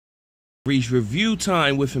Reach review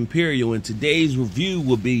time with Imperial, and today's review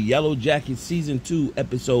will be Yellowjackets Season 2,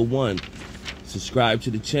 Episode 1. Subscribe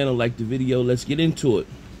to the channel, like the video, let's get into it.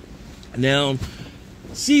 Now,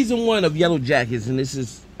 Season 1 of Yellowjackets, and this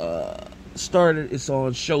is it's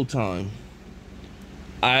on Showtime.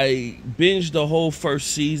 I binged the whole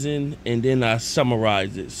first season, and then I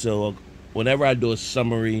summarized it. So, whenever I do a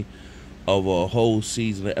summary of a whole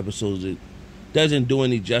season of episodes, it doesn't do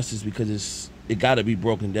any justice because it got to be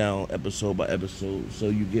broken down episode by episode so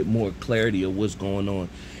you get more clarity of what's going on.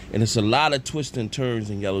 And it's a lot of twists and turns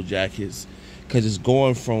in Yellowjackets because it's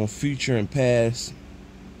going from future and past,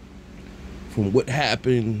 from what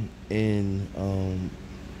happened in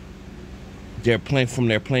their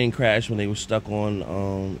plane crash when they were stuck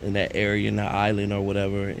on in that area, in that island or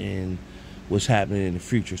whatever, and what's happening in the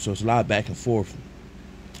future. So it's a lot of back and forth,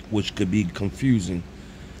 which could be confusing.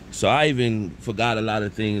 So I even forgot a lot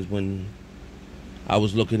of things when I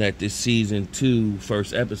was looking at this Season 2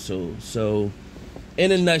 first episode. So,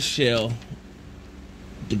 in a nutshell,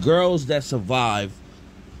 the girls that survived,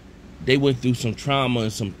 they went through some trauma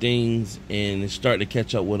and some things, and it's starting to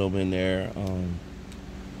catch up with them in their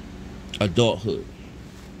adulthood.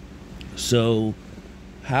 So,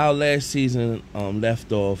 how last season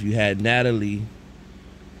left off, you had Natalie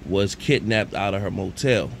was kidnapped out of her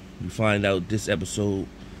motel. You find out this episode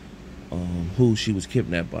who she was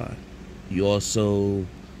kidnapped by. You also,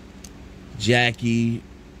 Jackie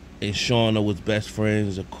and Shauna was best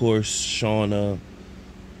friends. Of course, Shauna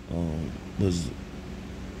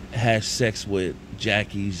had sex with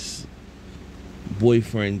Jackie's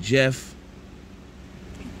boyfriend Jeff,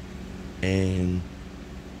 and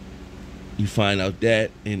you find out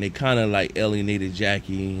that, and they kind of like alienated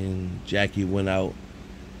Jackie, and Jackie went out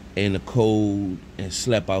in the cold and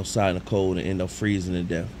slept outside in the cold and ended up freezing to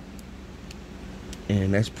death.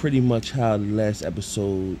 And that's pretty much how the last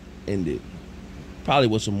episode ended. Probably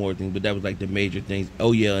was some more things, but that was like the major things.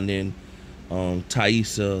 Oh yeah, and then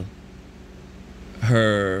Taissa,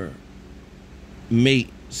 her mate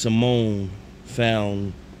Simone,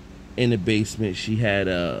 found in the basement. She had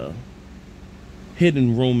a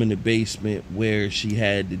hidden room in the basement where she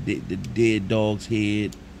had the dead dog's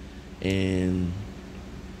head and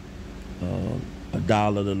a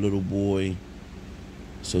dollar, the little boy.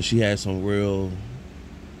 So she had some real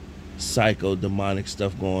psycho demonic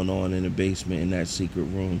stuff going on in the basement in that secret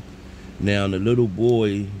room. Now the little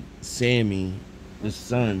boy, Sammy, the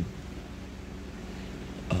son,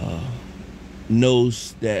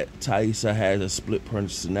 knows that Taissa has a split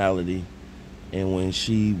personality, and when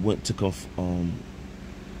she went to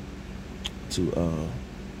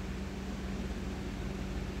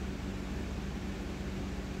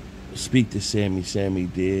speak to Sammy, Sammy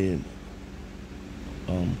did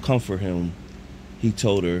comfort him. He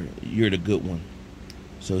told her, "You're the good one."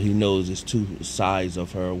 So he knows there's two sides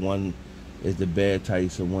of her. One is the bad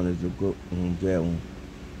Taissa, one is the good one.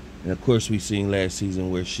 And of course, we seen last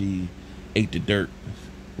season where she ate the dirt,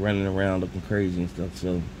 running around looking crazy and stuff.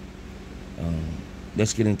 So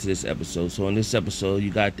let's get into this episode. So in this episode,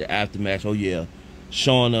 you got the aftermath. Oh yeah,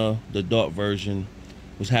 Shauna, the adult version,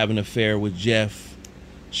 was having an affair with Jeff.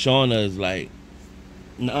 Shauna is like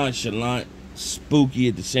nonchalant, spooky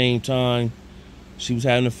at the same time. She was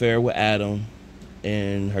having an affair with Adam,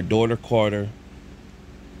 and her daughter Carter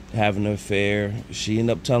having an affair. She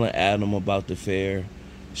ended up telling Adam about the affair.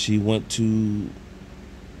 She went to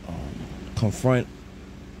confront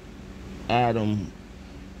Adam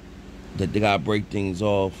that they gotta break things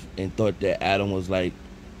off, and thought that Adam was like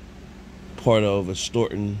part of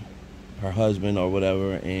extorting her husband or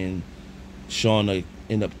whatever, and Shauna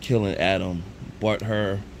ended up killing Adam, brought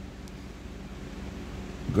her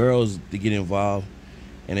girls to get involved,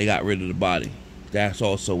 and they got rid of the body. That's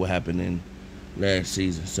also what happened in last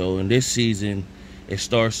season. So in this season, it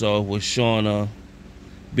starts off with Shauna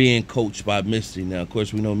being coached by Misty. Now, of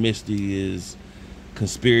course, we know Misty is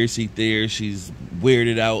conspiracy theorist. She's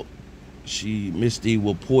weirded out. Misty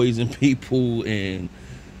will poison people, and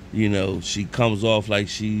she comes off like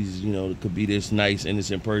she's could be this nice,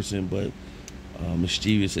 innocent person, but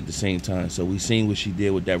mischievous at the same time. So we seen what she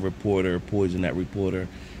did with that reporter, poison that reporter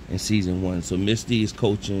in Season 1. So Misty is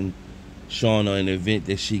coaching Shauna in the event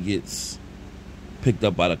that she gets picked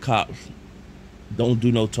up by the cops. Don't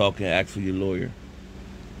do no talking, ask for your lawyer.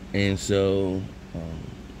 And so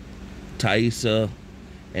Taissa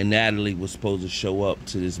and Natalie was supposed to show up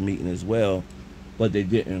to this meeting as well, but they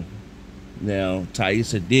didn't. Now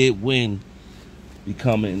Taissa did win,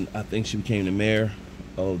 I think she became the mayor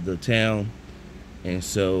of the town. And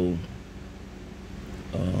so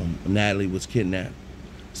Natalie was kidnapped.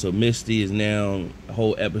 So Misty is now a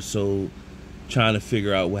whole episode trying to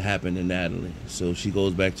figure out what happened to Natalie. So she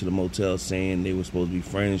goes back to the motel saying they were supposed to be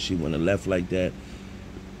friends. She wouldn't have left like that.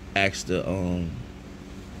 Asked the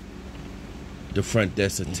front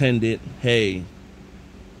desk attendant, hey,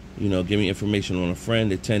 you know, give me information on a friend.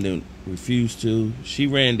 The attendant refused to. She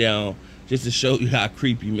ran down, just to show you how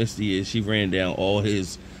creepy Misty is, she ran down all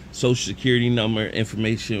his social security number,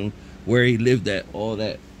 information, where he lived at, all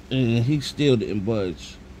that. And he still didn't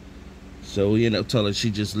budge. So he ended up telling her she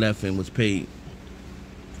just left and was paid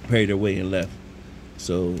her way and left.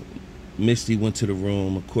 So Misty went to the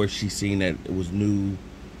room. Of course, she seen that it was new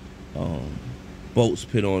bolts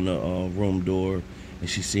put on the room door, and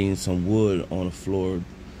she seen some wood on the floor,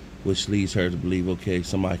 which leads her to believe, okay,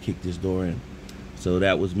 somebody kicked this door in. So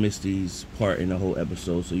that was Misty's part in the whole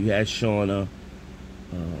episode. So you had Shauna,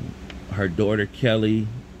 her daughter Kelly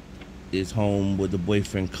is home with the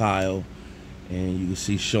boyfriend Kyle, and you can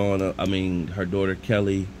see her daughter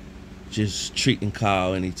Kelly just treating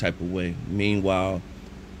Kyle any type of way. Meanwhile,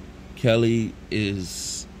 Kelly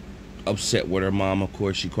is upset with her mom. Of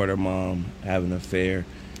course, she caught her mom having an affair.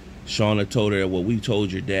 Shauna told her, well, we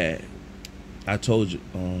told your dad. I told you,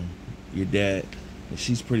 your dad. And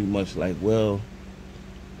she's pretty much like, well,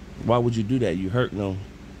 why would you do that? You hurt them.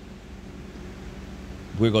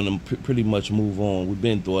 We're going to pretty much move on. We've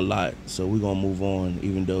been through a lot, so we're going to move on,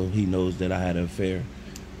 even though he knows that I had an affair.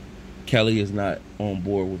 Kelly is not on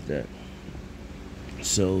board with that.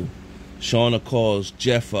 So Shauna calls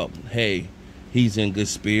Jeff up. Hey, he's in good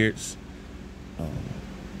spirits.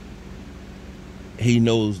 He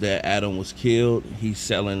knows that Adam was killed. He's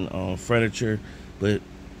selling furniture, but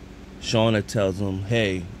Shauna tells him,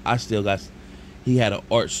 hey, he had an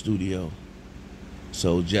art studio.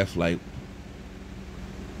 So Jeff like,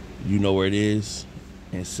 you know where it is?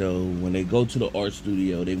 And so when they go to the art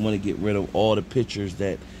studio, they want to get rid of all the pictures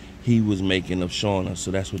that he was making of Shauna.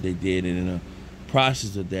 So that's what they did. And in the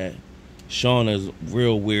process of that, Shauna's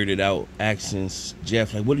real weirded out, asking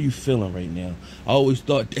Jeff, like, what are you feeling right now? I always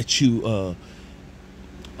thought that you,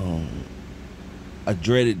 I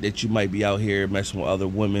dreaded that you might be out here messing with other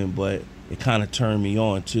women, but it kind of turned me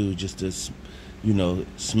on too, just to, you know,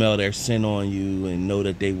 smell their scent on you and know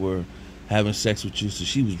that they were having sex with you. So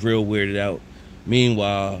she was real weirded out.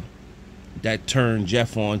 Meanwhile, that turned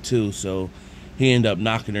Jeff on too, so he ended up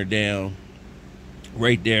knocking her down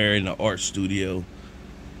right there in the art studio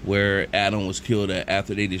where Adam was killed at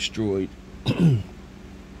after they destroyed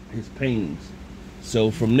his paintings. So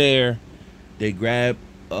from there, they grabbed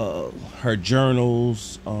her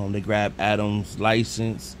journals, they grabbed Adam's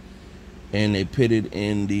license, and they put it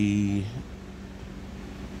in the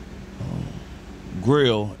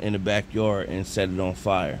grill in the backyard and set it on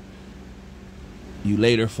fire. You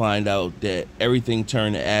later find out that everything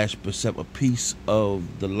turned to ash except a piece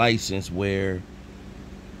of the license where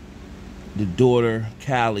the daughter,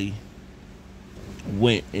 Callie,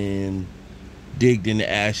 went and digged in the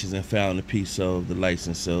ashes and found a piece of the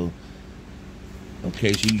license. So,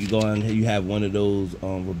 okay, so you go on, you have one of those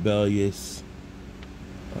rebellious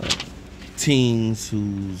teens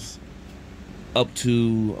who's up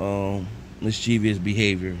to mischievous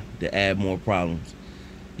behavior to add more problems.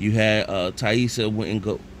 You had Taissa went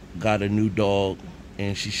and got a new dog,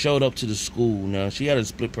 and she showed up to the school. Now, she had a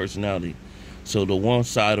split personality, so the one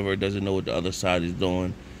side of her doesn't know what the other side is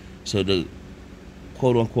doing. So the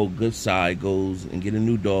quote-unquote good side goes and get a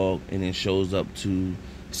new dog and then shows up to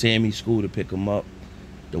Sammy's school to pick him up.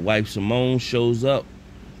 The wife, Simone, shows up,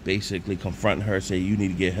 basically confronting her, say, you need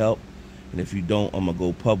to get help, and if you don't, I'm going to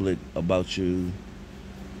go public about your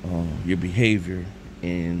behavior.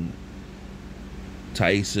 And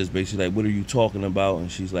Taissa's basically like, what are you talking about? And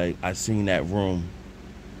she's like, I seen that room.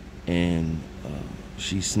 And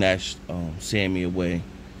she snatched Sammy away.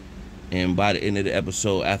 And by the end of the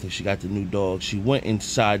episode, after she got the new dog, she went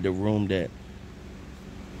inside the room that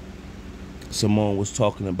Simone was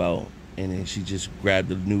talking about, and then she just grabbed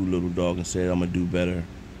the new little dog and said, I'm gonna do better.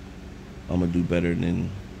 I'm gonna do better than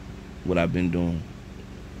what I've been doing.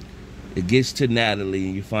 It gets to Natalie,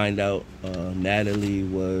 and you find out Natalie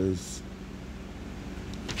was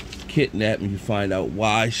kidnapped, and you find out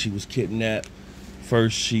why she was kidnapped.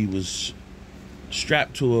 First, she was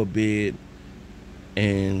strapped to a bed,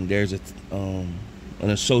 and there's an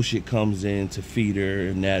associate comes in to feed her,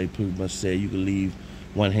 and Natalie pretty much said, you can leave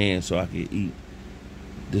one hand so I can eat.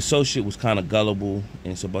 The associate was kind of gullible,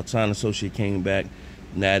 and so by the time the associate came back,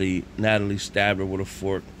 Natalie stabbed her with a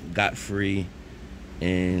fork, got free,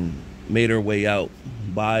 and made her way out.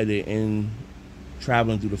 By the end,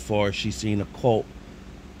 traveling through the forest, she seen a cult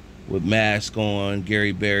with masks on,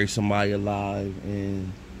 Gary buried somebody alive,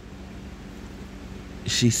 and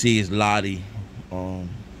she sees Lottie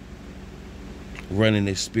running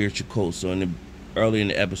this spiritual cult. So early in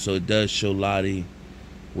the episode, it does show Lottie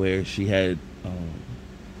where she had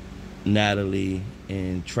Natalie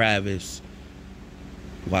and Travis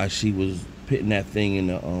while she was putting that thing in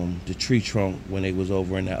the tree trunk when they was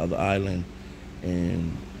over in that other island.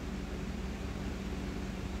 And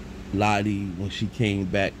Lottie, when she came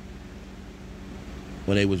back,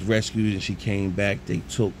 when they was rescued and she came back, they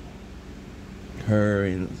took her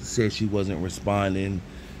and said she wasn't responding.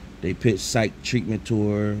 They put psych treatment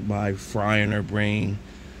to her by frying her brain,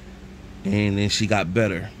 and then she got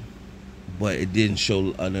better. But it didn't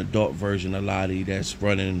show an adult version of Lottie that's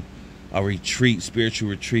running a retreat, spiritual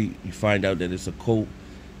retreat. You find out that it's a cult.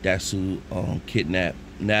 That's who kidnapped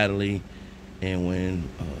Natalie. And when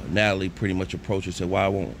Natalie pretty much approached her, said,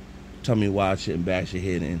 tell me why I shouldn't bash your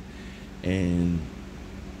head in. And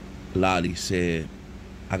Lottie said,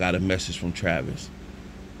 I got a message from Travis.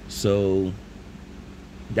 So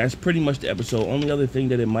that's pretty much the episode. Only other thing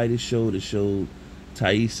that it might have showed,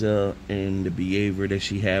 Taissa and the behavior that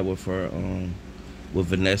she had with her, with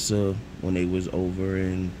Vanessa when they was over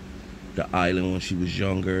in the island when she was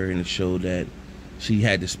younger, and it showed that she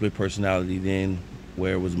had the split personality then,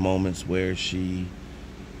 where it was moments where she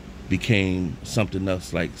became something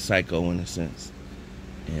else like Psycho in a sense,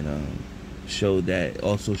 and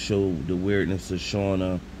also showed the weirdness of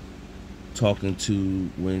Shauna talking to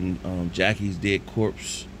when Jackie's dead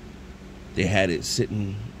corpse, they had it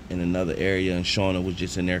sitting in another area and Shauna was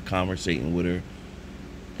just in there conversating with her,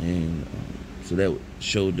 and so that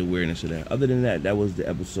showed the weirdness of that. Other than that, that was the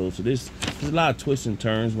episode. So there's a lot of twists and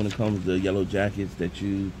turns when it comes to Yellowjackets that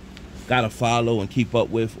you gotta follow and keep up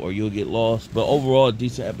with, or you'll get lost. But overall, a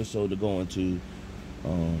decent episode to go into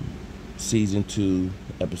season 2,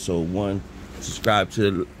 episode 1. Subscribe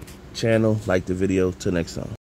to the channel, like the video. Till next time.